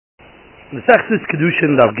Lehisvada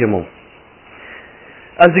Kiddushin Daf Gimel.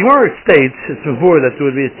 As the Gemara states, it's before that there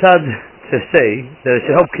would be a tzad to say that it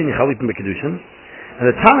should help Kinyan Chalipin b'Kiddushin, and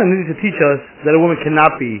the Tana needed to teach us that a woman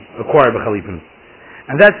cannot be acquired by Chalipin,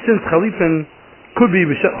 and that's since Chalipin could be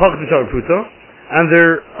Chacham B'Shar Pruta, and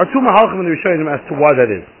there are two Mahalchim in the Rishonim as to why that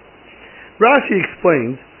is. Rashi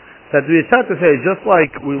explains that the tzad to say, just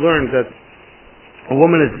like we learned that a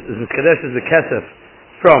woman is miskadesh as a kesef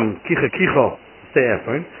from kicha say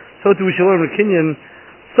Efrain, so too we should learn with Kinyan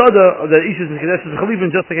Sada that Ish is miskadesh as a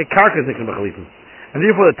Chalipin just like a karka is nickned by Chalipin. And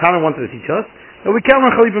therefore the Tana wanted to teach us that we can't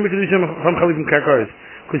run Chalipin b'Kiddushin from Chalipin karkaris,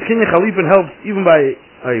 because Kinyan Chalipin helps even by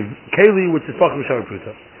a keli which is Pachim B'Shar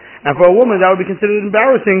Pruta. And for a woman that would be considered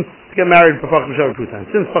embarrassing to get married for Pachim B'Shar Pruta. And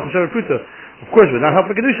since Pachim B'Shar Pruta, of course, would not help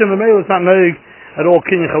b'Kiddushin, the male is not noig at all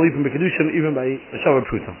Kinyan Chalipin b'Kiddushin even by B'Shar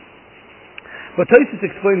Pruta. But Tosfos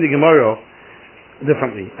explained the Gemara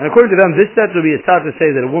differently. And according to them, this set would be a start to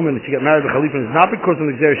say that a woman that should get married by Chalipin is not because of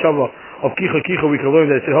the Gzer Shava of Kicha we can learn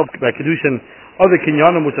that it should help by Kiddushin other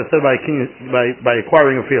Kinyanim which are said by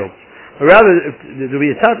acquiring a field. But rather, there would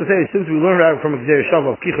be a start to say, since we learned from Gzer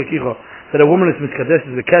Shava of Kicha that a woman is miskadesh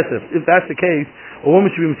as a kesef, if that's the case, a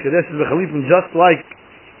woman should be miskadesh as a Chalipin just like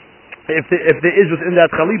if there is within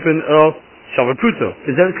that Chalipin Shava Pruta.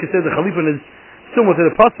 Because then it's considered the Chalipin is similar to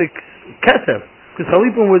the Pasuk kesef. Because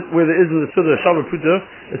Chalipin, where there is in the Suda Shava Pruta,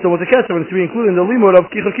 is similar to kesef, and it's to be included in the limud of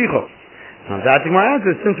Kicha. Now that's my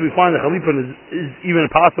answer, since we find that Chalipin is even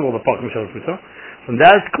possible to Pachim Shava Pruta, from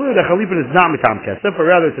that it's clear that Chalipin is not mitam kesef, but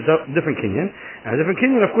rather it's a different Kinyan. And a different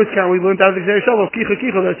Kinyan, of course, can't we learn out of the Gzer Shava of Kicha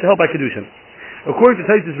that should help by Kiddushin. According to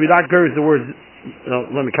Tosfos, we not use the words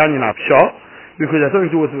Lemikanya Nafsha, because it has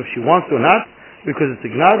nothing to do with if she wants to or not, because it's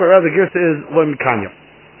a Gnai, but rather the Gersa is Lemikanya.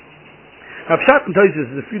 Now, Pshat and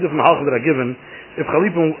Tosfos is a few different halachas that are given if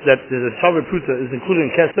Chalipin, that the Shava Pruta is included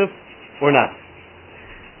in Kesef or not.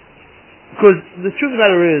 Because the truth of the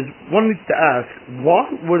matter is, one needs to ask, why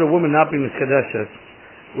would a woman not be miskadeshes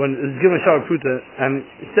when it's given Shava Pruta and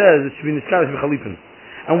it says it should be miskadesh b'Chalipin?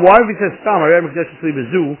 And why, if it says Stam, Harei Mikdash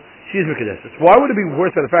Bezu, she is mikadeshes? Why would it be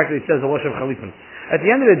worse by the fact that it says Allah Shav Chalipin? At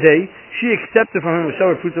the end of the day, she accepted from him a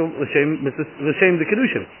Shava Pruta l'shem the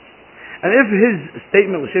Kiddushin. And if his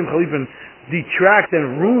statement l'shem Chalipin detract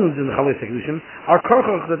and ruins in the Chalei Kiddushin, our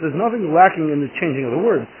karchach that there's nothing lacking in the changing of the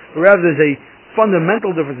word, but rather there's a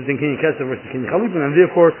fundamental difference between Kinyan Kesef versus Kinyan Chalipin, and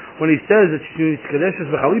therefore when he says that she needs Kadeshes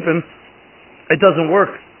b'Chalipin, it doesn't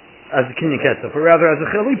work as a Kinyan Kesef, but rather as a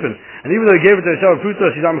Chalipin. And even though he gave it to the Shava Pruta,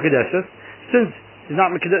 she's not Mekadeshes, since he's not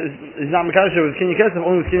Mekadeshes with Kinyan Kesef,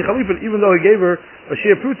 only with Kinyan Chalipin, even though he gave her a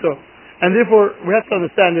Shia Pruta, and therefore we have to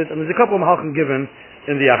understand it, and there's a couple of Mahalchim given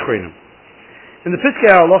in the Achreinim. In the Piskei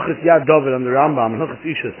HaHalachos Yad David and the Rambam, and Hilchos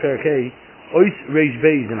Ishus, Perek Hey, Ois Reish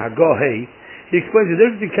Beis, and Hagah Hey, he explains the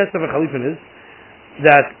difference between Kesef and Chalipin is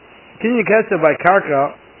that Kinyan Kesef by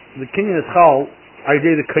Karka, the Kinyan is Chal,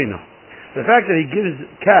 Aydei the Kaina. The fact that he gives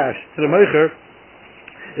cash to the Meicher,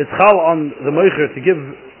 it's Chal on the Meicher to give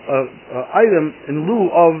an item in lieu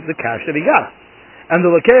of the cash that he got. And the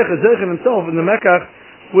Lakeach is Zeichen himself in the Mekach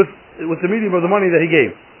with the medium of the money that he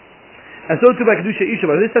gave. And so too by Kedusha Isha,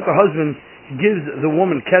 by this type of husband gives the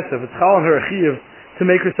woman kesef, it's chal on her a chiyuv to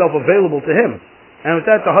make herself available to him. And with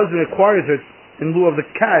that, the husband acquires her in lieu of the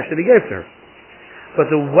cash that he gave to her. But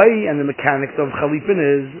the way and the mechanics of Chalipin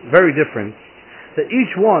is very different. That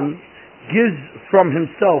each one gives from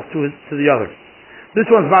himself to the other. This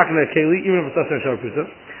one's makina a keli, even if it's a Shava Pruta,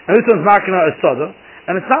 and this one's makina a sada.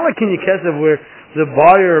 And it's not like Kinyan Kesef where the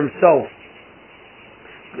buyer himself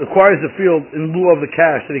acquires the field in lieu of the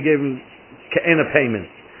cash that he gave him in a payment.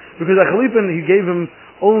 Because at Chalipin, he gave him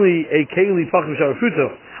only a Keli Pachim Shava Pruta.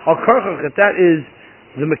 Al Karchach, that is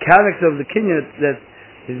the mechanics of the Kinyan that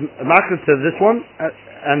is makna to this one,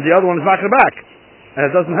 and the other one is makna back. And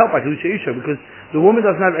it doesn't help by Kedusha Isha, because the woman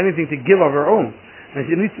doesn't have anything to give of her own. And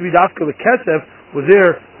it needs to be dafka the Kesef, where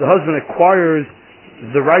there the husband acquires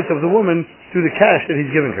the rights of the woman through the cash that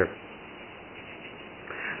he's giving her.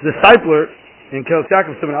 The Discipler in Kelos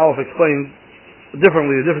Yaakov Siman Aleph explains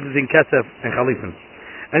differently the difference between Kesef and Chalipin.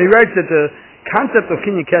 And he writes that the concept of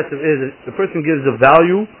Kinyan Kesef is that the person gives the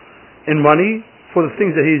value in money for the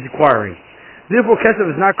things that he's acquiring. Therefore, Kesef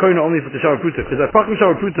is not koina only for the Shava Pruta, because at Pachim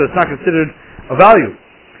Shava Pruta it's not considered a value.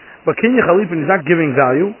 But Kinyan Chalipin is not giving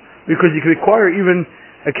value, because you can acquire even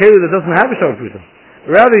a keli that doesn't have a Shava Pruta.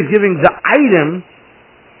 Rather, he's giving the item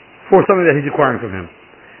for something that he's acquiring from him.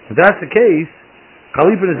 If that's the case,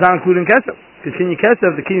 Chalipin is not including Kesef. Because Kinyan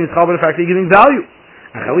Kesef, the Kinyan is chal by the fact that you're giving value.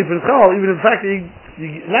 And Chalipin is chal, even in the fact that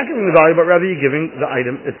you're not giving the value, but rather you're giving the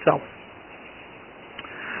item itself.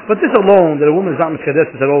 But this alone, that a woman is not miskadesh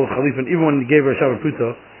at all with Chalipin, even when he gave her a Shava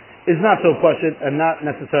Pruta, is not so pashut and not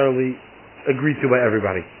necessarily agreed to by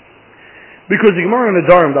everybody. Because the Gemara in the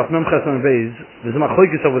Dharam, Daf Mem Ches and Beis, there's a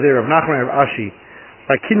machlokes over there of Nachman and Rav Ashi,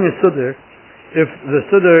 by Kinyan Sudder, if the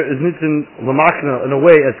Sudder is nitzin l'makna in a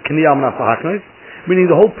way as Kiniyam Nafahaknais, meaning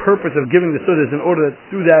the whole purpose of giving the Sudder is in order that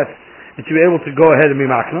through that it should be able to go ahead and be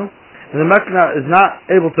makna, and the makna is not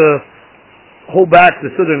able to hold back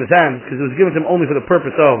the Sudder in his hands because it was given to him only for the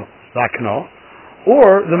purpose of makna,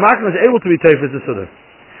 or the makna is able to be taken as the Sudder.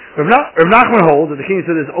 Rav Nachman holds that the Kinyan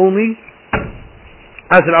Sudder is only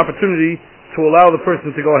as an opportunity to allow the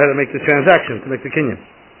person to go ahead and make the transaction, to make the kinyan.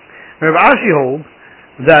 Rav Ashi holds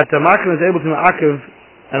that the makna is able to ma'akiv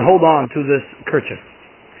and hold on to this kerchief.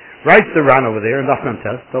 Writes the Ran over there in Daf Mem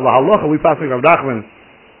Tes, the lahalacha we pass Rav Nachman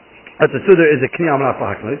that the Sudder is a kinyan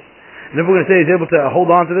nafahaknais, and if we're going to say he's able to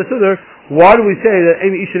hold on to the Sudder, why do we say that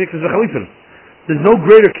ein isha nikras v'chalipin? There's no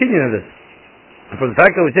greater kinyan in this. And for the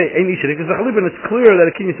fact that we say ein isha nikras v'chalipin, it's clear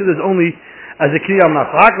that a kinyan Sudder is only as a kinyan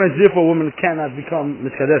nafahaknais, therefore women cannot become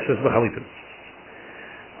miskadeshes v'chalipin.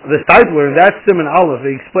 The Stipler, in that Siman Aleph,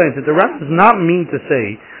 he explains that the Ran does not mean to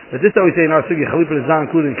say that this that we say in our sugi, Chalipin is not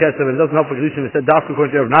included in Kesef, and it doesn't help for Kiddushin. It said, Dafka,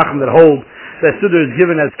 according to Rav Nachman, that holds that Sudder is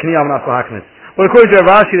given as Kiniyam Nafahaknes. But according to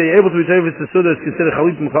Rav Ashi, that you're able to be taken to Sudder is considered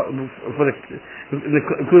Chalipin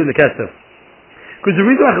included in the Kesef. Because the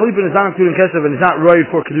reason why Chalipin is not included in Kesef and is not royed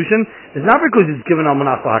for Kiddushin is not because it's given on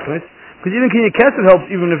Nafahaknes, because even Kiniyam Kesef helps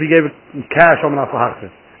even if he gave it cash on Nafahaknes,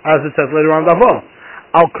 as it says later on in Davon.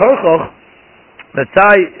 Al Korchoch, that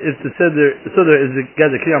Sai is the Sudder is the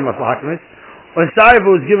Geder Kiyam Nafahaknes. When Sai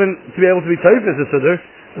was given to be able to be Taif as the Sudder,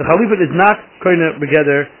 the Chalipin is not going to be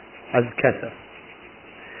Geder as Kesef.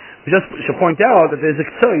 We just should point out that there's a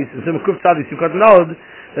Ktsois in Simukuf Tzadi Simchat Nod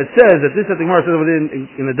that says that this that the Gemara says over there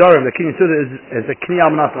in the Dharam, the Kinyan Sudder is a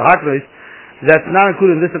Kiyam Nafahaknes, that's not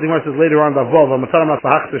included in this that the Gemara says later on the Vov, Matana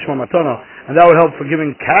Nafahaknes Shma Matana, and that would help for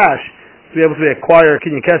giving cash to be able to acquire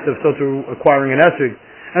Kinyan Kesef, so to acquiring an Esrig.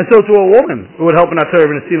 And so to a woman, it would help in a term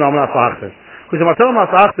in a sila Matana. Because the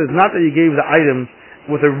Matana is not that you gave the item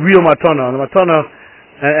with a real Matana. The Matana,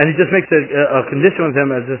 and he just makes a condition with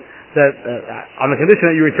him as on the condition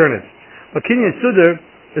that you return it. But Kinyan Sudder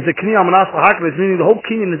is a Kinyan Matana, meaning the whole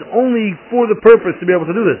Kinyan is only for the purpose to be able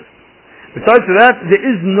to do this. Besides that, there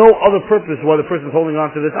is no other purpose why the person is holding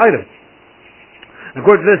on to this item. And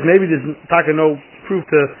according to this, maybe there's no proof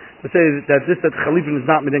to say that this that Chalipin is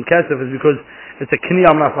not Midin Kesef is because it's a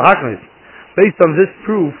Kiniyam Nafahaknes. Based on this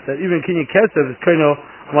proof that even Kinyan Kesef is Kino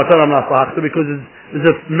Mataram Nafahaknes because there's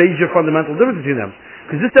a major fundamental difference between them.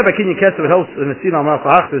 Because this type of Kinyan Kesef helps in the Sinam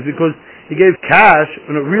Nafahaknes because he gave cash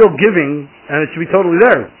in a real giving and it should be totally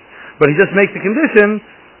there. But he just makes the condition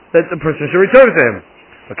that the person should return it to him.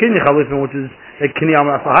 But Kinyan Chalipin, which is a Kiniyam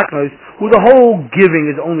Nafahaknes, who the whole giving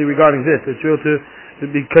is only regarding this. It's real to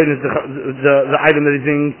be the item that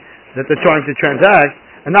that they're trying to transact,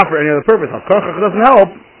 and not for any other purpose. Al-Korchach doesn't help,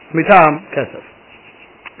 mitam kesef.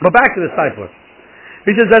 But back to the Stipler.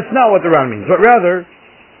 He says that's not what the Ran means, but rather,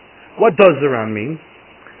 what does the Ran mean?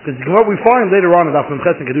 Because what we find later on in Daf Mem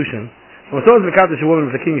Ches and Kiddushin, when someone's mekadosh a woman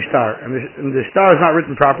with a king shtar, and the shtar is not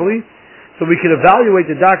written properly, so we can evaluate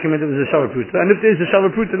the document if there's a shavar pruta, and if there's a shavar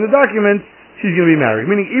pruta in the document, she's going to be married.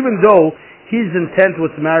 Meaning, even though his intent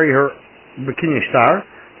was to marry her bikini shtar,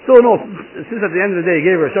 so no, since at the end of the day he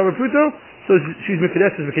gave her a shavar pruta, so she's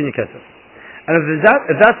mekadesh as bikini kesef. And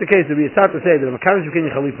if that's the case, it would be a start to say that a mekadesh bikini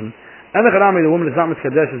chalipin, and the chanami, the woman is not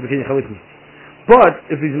mekadesh as bikini chalipin. But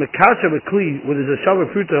if he's mekadesh with kli, with his shavar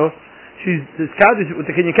pruta, she's mekadesh with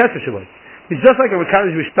the kinyan kesef shaloi. It's just like a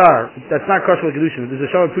mekadesh b'shtar that's not kosher with Kiddushin. If there's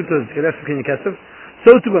a shavar pruta that's mekadesh bikini kesef,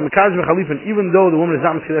 so too a mekadesh b'chalipin, even though the woman is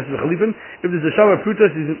not mekadesh b'chalipin, if there's a shavar pruta,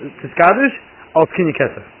 she's mekadesh al kinyan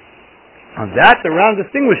kesef. On that, the Ran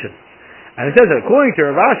distinguishes. And it says that according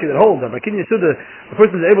to Rav Ashi that holds that by Kinyan Sudder, the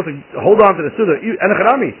person is able to hold on to the Sudder, and the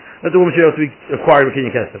Chanami, that the woman should also be acquired with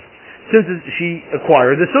Kinyan Kesef. Since she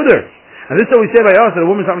acquired the Sudder. And this is what we say by us, that a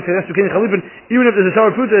woman is not Mekadesh with Kinyan Chalipin, even if there's a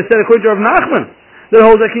Shavar Pruta, it said according to Rav Nachman, that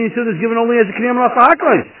holds that Kinyan Sudder is given only as a Kinyan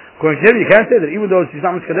Malafahakais. According to him, you can't say that even though she's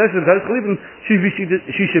not Mekadesh with Kinyan Chalipin,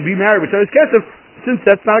 she should be married with Teres Kesef, since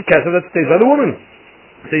that's not a Kesef that stays by the woman.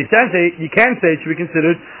 So you can say it should be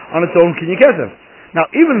considered on its own Kinyan Kesef. Now,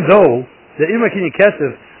 even though that even a Kinyan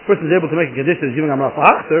Kesef, the person is able to make a condition as giving a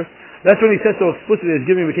Malafahakser, that's when he says so explicitly as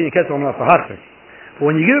giving a Kinyan Kesef a Malafahakser. But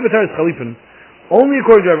when you give a Teres Chalipin, only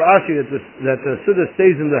according to Rav Ashi that the Suddah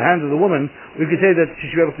stays in the hands of the woman, we could say that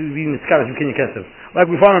she should be able to be Niskadosh from Kinyan Kesef. Like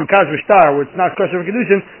we find in Mekadosh V'Shtar, where it's not kosher for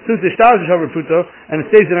Kiddushin, since the Shtar is a Shavar Pruto, and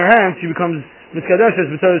it stays in her hands, she becomes Niskadosh as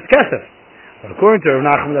B'Teres Kesef. But according to Rav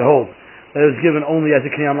Nachman that holds, that it was given only as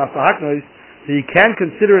a Kinyan Malafahaknois, so you can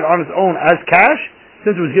consider it on its own as cash,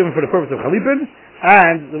 since it was given for the purpose of Chalipin,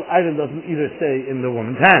 and the item doesn't either stay in the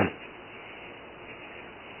woman's hand.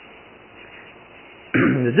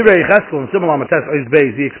 the Divrei Cheskel and similar Mates Ois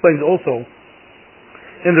Beis, he explains also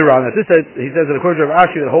in the Ran that he says that according to Rav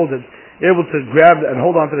Ashi that holds it, you're able to grab and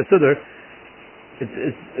hold on to the Siddur,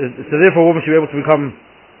 so therefore a woman should be able to become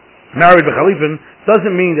married by Chalipin,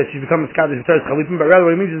 doesn't mean that she's becoming Skadish V'Teres Chalipin, but rather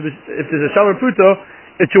what it means is if there's a Shavar Pruto,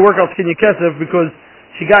 it should work out Kinyan Kesef because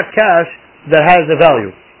she got cash that has a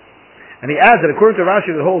value. And he adds that according to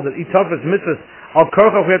Rashi that holds that Itafas Mitzvahs Al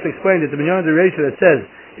Korchach, we have to explain that the Minyan Dereisha that says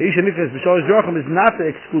the Isha Mikvahs B'Shalosh Drachim is not to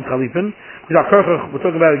exclude Chalipin, because Al Korchach, we're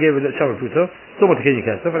talking about, it gave a Shavar Pruto, so much Kinyan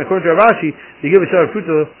Kesef, and according to Rashi, you give a Shavar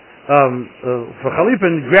Pruto for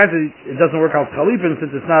Chalipin, granted it doesn't work out for Chalipin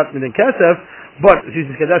since it's not within Kesef, but she's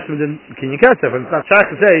Kadesh within Kinyan Kesef, and it's not shach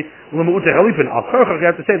to say L'mu'ute Chalipin. Al Korchach, you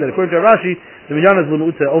have to say that according to Rashi, the Minyan is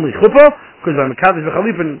L'mu'ute only Chuppah, because by Mekadesh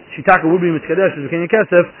v'Chalipin, Shitaka would be Mitkadesh with Kinyan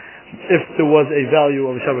Kesef if there was a value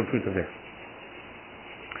of a Shavar Pruta there.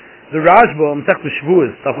 The Rajba, M'tech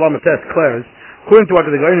B'Shvuas, Tafla Mates, declares, according to what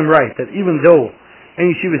the Gaonim write, that even though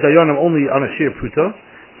any Yeshivas Dayanim only on a Shir Pruta,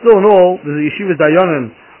 still in all, there's a Yeshivas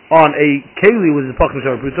Dayanim on a Keli with a Pachim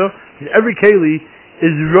Shavar Pruta, because every Keli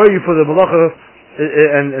is Roy for the Malacha,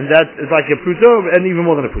 and that is like a Pruta, and even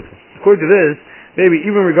more than a Pruta. According to this, maybe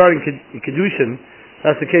even regarding Kiddushin,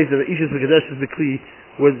 that's the case of Ishus Mekadesh B'Kli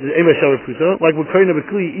with the Ema Shavar Pruta, like with Koina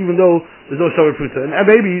B'Kli, even though there's no Shavar Pruta. And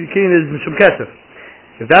maybe Kain is Mishum Kesef.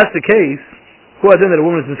 If that's the case, who had then that a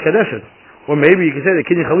woman is Mishkadeshet? Or maybe you can say that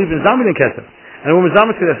Kinyan Chalipin is Zamin in Kesef. And a woman is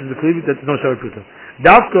Zamin Mishkadesh B'Kli, that there's no Shavar Pruta.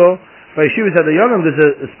 Davko, by Yeshivas Hadayanim, there's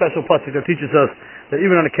a special pasuk that teaches us that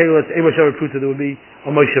even on a Keilah, it's Ema Shavar Pruta, there would be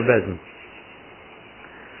a Moshe Bezin.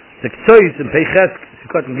 The Ktsois in Peiches,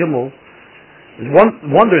 Sukkot and Gimel,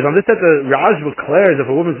 wonders on this set the Raj declares if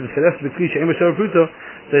a woman's Mishkadesh B'Kli Ema Shavar Pruta,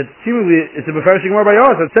 that seemingly it's a befarishing more by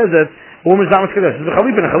us that says that a woman is not Mishkadesh. It's a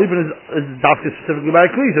Chalipin. A Chalipin is adopted specifically by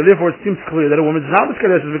a Kli, so therefore it seems clear that a woman is not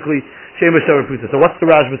Mishkadesh B'Kli Ema Shavar Pruta. So what's the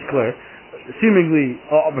Raj declare? Seemingly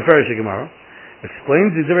befarishing Gemara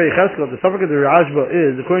explains the Divrei Cheskel. The subject of the Rajba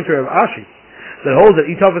is according to Rav Ashi that holds that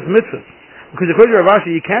Itafas Mitzvah. Because according to Rav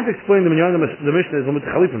Ashi, you can't explain the Minyan the Mishnah as Lamut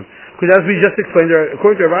Chalipin. Because as we just explained,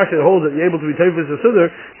 according to Rav Ashi, that holds that you're able to be Teifus or Siddur,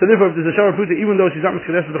 so therefore if there's a Shavar Pruta, even though she's not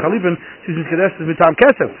Mishkadesh with the Chalipin, she's Mishkadesh with Mitam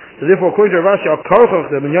Kesef. So therefore, according to Rav Ashi, Al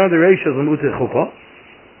Korchach, the Minyan the Reish is Lamut Chuppah.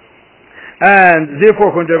 And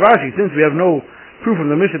therefore, according to Rav Ashi, since we have no proof from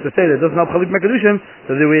the Mishnah to say that it doesn't help Chalipin Kiddushin,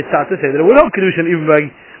 so then we start to say that it would help Kiddushin even by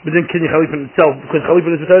within Kinyan Chalipin itself, because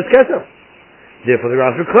Chalipin is Mitam Kesef. Therefore, the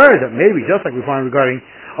Rav declares that maybe, just like we find regarding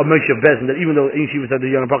a Moshe Bezin, that even though Ein Shiva said the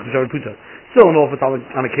Yana Pachim Shavar Pruta, still an office on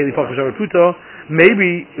a Keli Pachim Shavar Pruta,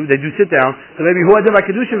 maybe they do sit down, so maybe who had done by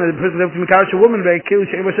Kiddushin, and the person able to Mekadosh a woman by Keli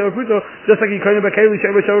Sheva Shavar Pruta, just like he couldn't by Keli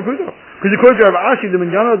Sheva Shavar Pruta. Because according to Rav Ashi, the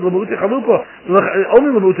Minyana is L'mu'ute Chalupa,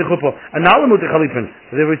 only L'mu'ute Chuppah, and not L'mu'ute Chalipin.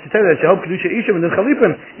 So they were to tell that she helped Kedusha Ishim and then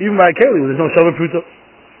Chalipin, even by Keli, when there's no Shavar Pruta.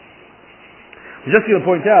 Just to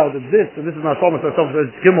point out that this is not Shalom ourselves as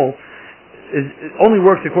Gimel, it only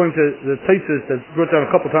works according to the thesis that's brought down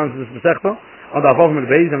a couple times in this Masechta on the Avavim and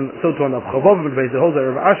Beis, and so too on the Chavavim and Beis. It holds that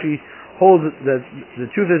Rav Ashi holds that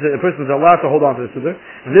the truth is that a person is allowed to hold on to the Siddur,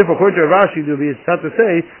 and therefore according to Rav Ashi, there will be a start to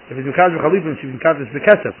say if he's Mekadosh Chalipin, she's Mekadosh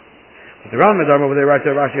B'Kesef. But the Ram Nadam over there writes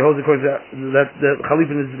that Rav Ashi holds according to that the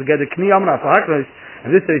Chalipin is B'Geder Kni Amna Fahaknos,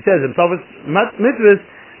 and this that he says himself is mitzvahs.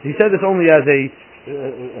 He said this only as a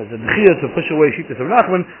B'chiyah to push away Shittas of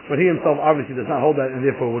Nachman, but he himself obviously does not hold that, and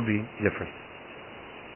therefore would be different.